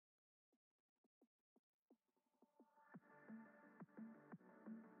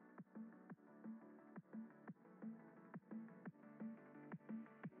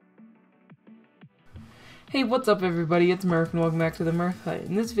Hey, what's up everybody, it's Murph and welcome back to the Murph Hut.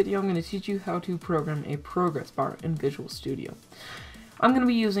 In this video I'm going to teach you how to program a progress bar in Visual Studio. I'm going to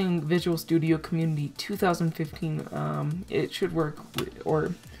be using Visual Studio Community 2015. It should work with,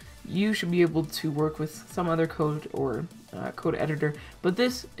 or you should be able to work with some other code or code editor, but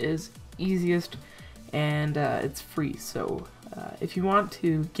this is easiest and it's free, so if you want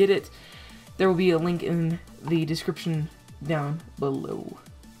to get it, there will be a link in the description down below.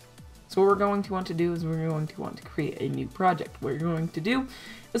 So what we're going to want to do is we're going to want to create a new project. What you're going to do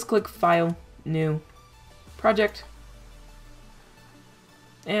is click File, New, Project,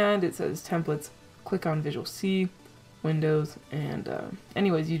 and it says Templates. Click on Visual C, Windows, and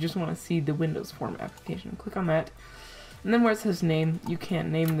anyways, you just want to see the Windows form application. Click on that, and then where it says Name, you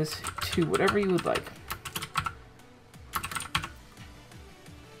can name this to whatever you would like.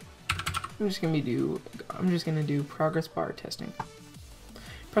 I'm just gonna do Progress Bar Testing.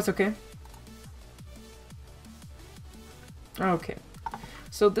 Press OK. Okay,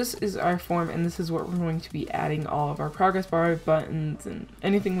 so this is our form, and this is what we're going to be adding all of our progress bar buttons and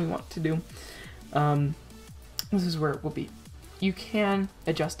anything we want to do. This is where it will be. You can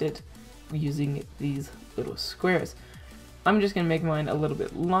adjust it using these little squares. I'm just gonna make mine a little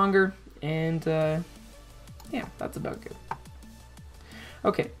bit longer, and yeah, that's about good.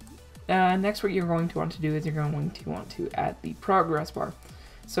 Okay, next what you're going to want to do is you're going to want to add the progress bar.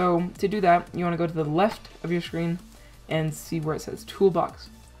 So to do that, you want to go to the left of your screen and see where it says Toolbox.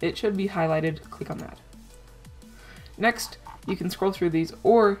 It should be highlighted. Click on that. Next, you can scroll through these,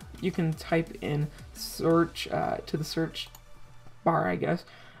 or you can type in search to the search bar, I guess,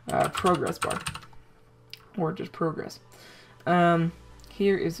 progress bar, or just progress.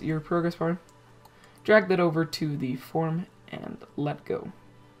 Here is your progress bar. Drag that over to the form and let go.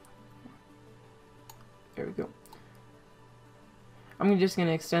 There we go. I'm just going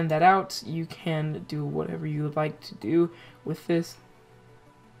to extend that out. You can do whatever you would like to do with this.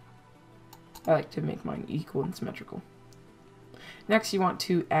 I like to make mine equal and symmetrical. Next, you want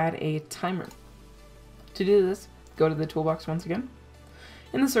to add a timer. To do this, go to the toolbox once again.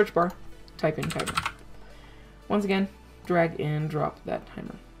 In the search bar, type in timer. Once again, drag and drop that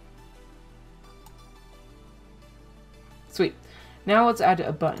timer. Sweet. Now let's add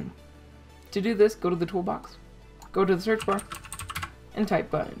a button. To do this, go to the toolbox, go to the search bar, and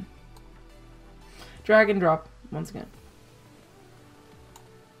type button. Drag and drop once again.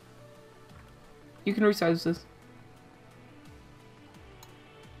 You can resize this.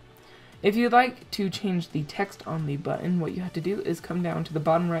 If you'd like to change the text on the button, what you have to do is come down to the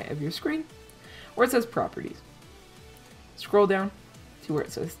bottom right of your screen where it says Properties. Scroll down to where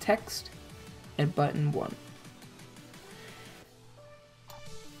it says Text and Button 1.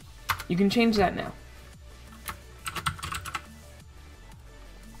 You can change that now.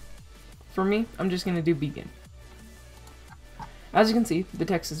 For me, I'm just going to do begin. As you can see, the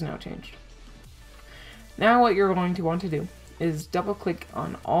text is now changed. Now what you're going to want to do is double click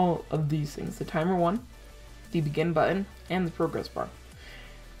on all of these things, the timer 1, the begin button, and the progress bar.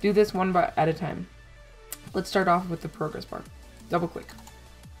 Do this one at a time. Let's start off with the progress bar. Double click.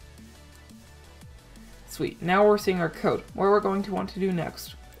 Sweet, now we're seeing our code. What we're going to want to do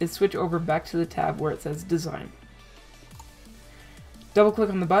next is switch over back to the tab where it says design. Double click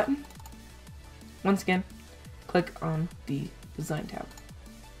on the button. Once again, click on the design tab.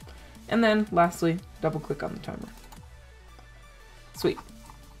 And then lastly, double click on the timer. Sweet.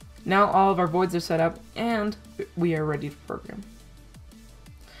 Now all of our voids are set up and we are ready to program.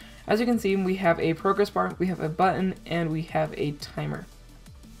 As you can see, we have a progress bar, we have a button, and we have a timer.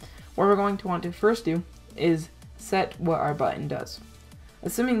 What we're going to want to first do is set what our button does.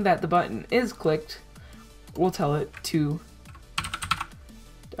 Assuming that the button is clicked, we'll tell it to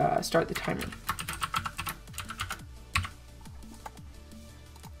start the timer.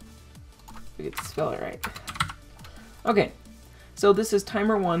 We get to spell it right. Okay, so this is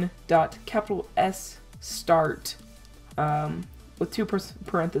timer1 dot capital S start with two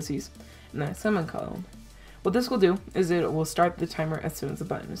parentheses and then a semicolon. What this will do is it will start the timer as soon as the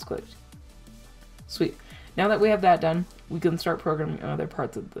button is clicked. Sweet. Now that we have that done, we can start programming other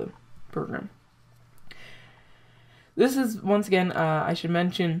parts of the program. This is, once again, I should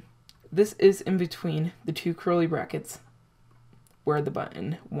mention, this is in between the two curly brackets where the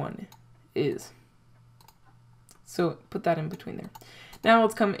button 1 is. So put that in between there. Now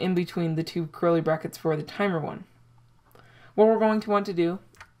let's come in between the two curly brackets for the timer 1. What we're going to want to do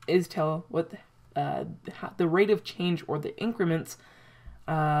is tell what the rate of change or the increments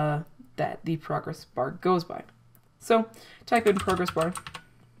that the progress bar goes by. So type in progress bar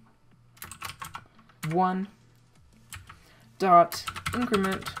 1 dot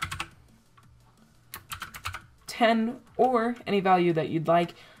increment 10 or any value that you'd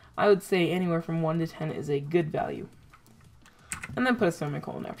like. I would say anywhere from 1 to 10 is a good value. And then put a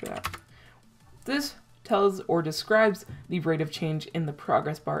semicolon after that. This tells or describes the rate of change in the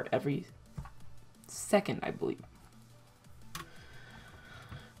progress bar every second, I believe.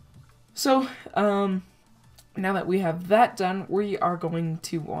 So, now that we have that done, we are going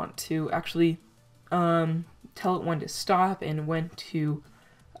to want to actually tell it when to stop and when to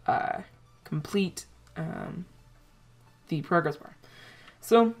complete the progress bar.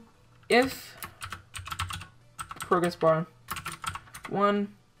 So, if progress bar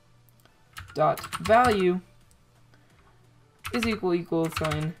 1.value is equal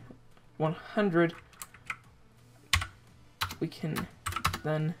sign 100, we can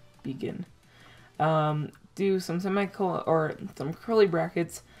then begin. Do some semicolon or some curly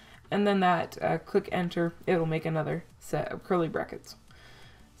brackets, and then that click enter, it'll make another set of curly brackets.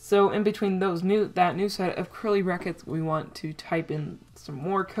 So in between those that new set of curly brackets, we want to type in some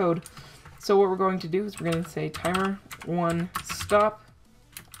more code. So what we're going to do is we're going to say timer 1 stop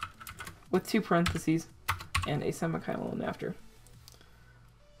with 2 parentheses and a semicolon after.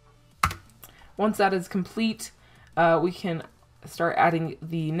 Once that is complete, we can start adding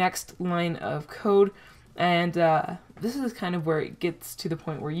the next line of code, and this is kind of where it gets to the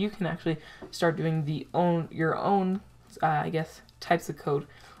point where you can actually start doing your own I guess types of code.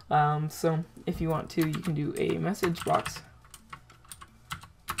 So if you want to, you can do a message box,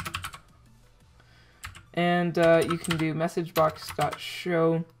 and you can do message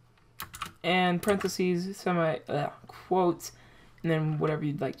box.show and parentheses, quotes, and then whatever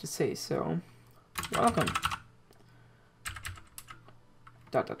you'd like to say. So welcome.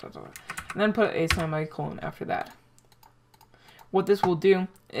 And then put a semicolon after that. What this will do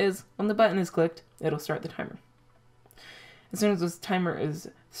is when the button is clicked, it'll start the timer. As soon as this timer is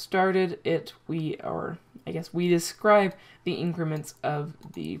started, we describe the increments of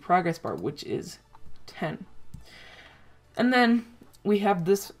the progress bar, which is 10. And then we have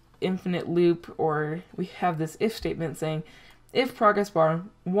this infinite loop, or we have this if statement saying if progress bar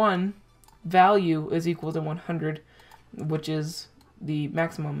 1 value is equal to 100, which is the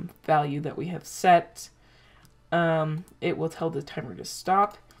maximum value that we have set, it will tell the timer to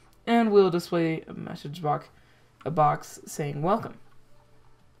stop, and we'll display a message box, saying welcome.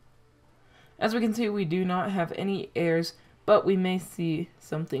 As we can see, we do not have any errors, but we may see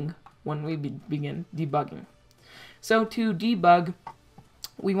something when we begin debugging. So to debug,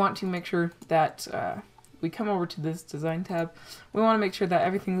 we want to make sure that we come over to this design tab. We want to make sure that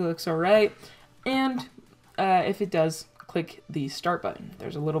everything looks alright, and if it does, click the start button.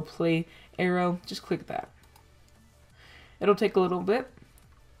 There's a little play arrow, just click that. It'll take a little bit,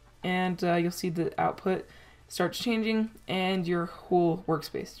 and you'll see the output starts changing and your whole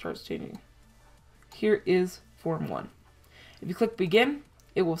workspace starts changing. Here is form 1. If you click begin,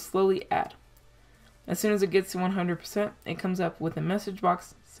 it will slowly add. As soon as it gets to 100%, it comes up with a message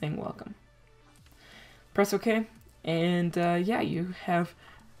box saying welcome. Press OK, and yeah, you have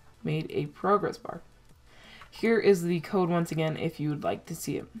made a progress bar. Here is the code once again if you would like to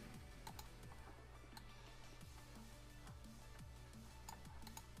see it.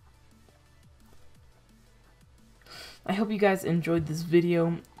 I hope you guys enjoyed this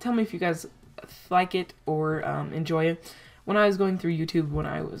video. Tell me if you guys like it or enjoy it. When I was going through YouTube, when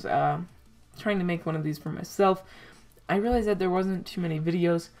I was trying to make one of these for myself, I realized that there wasn't too many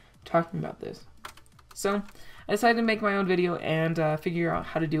videos talking about this. So I decided to make my own video and figure out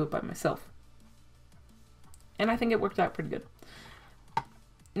how to do it by myself. And I think it worked out pretty good.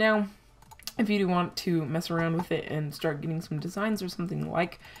 Now, if you do want to mess around with it and start getting some designs or something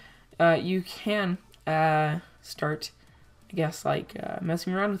like, you can start, I guess, like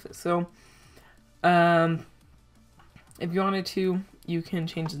messing around with it. So, if you wanted to, you can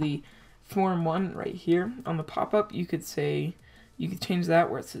change the form 1 right here on the pop-up. You could change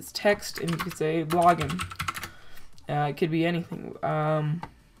that where it says text, and you could say blogging. It could be anything.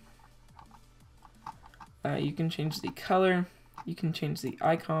 You can change the color, you can change the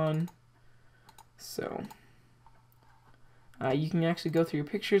icon, so you can actually go through your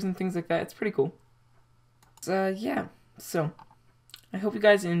pictures and things like that. It's pretty cool. Yeah, so I hope you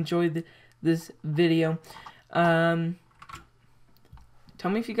guys enjoyed this video. Tell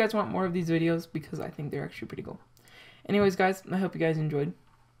me if you guys want more of these videos, because I think they're actually pretty cool. Anyways, guys, I hope you guys enjoyed.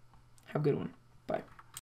 Have a good one.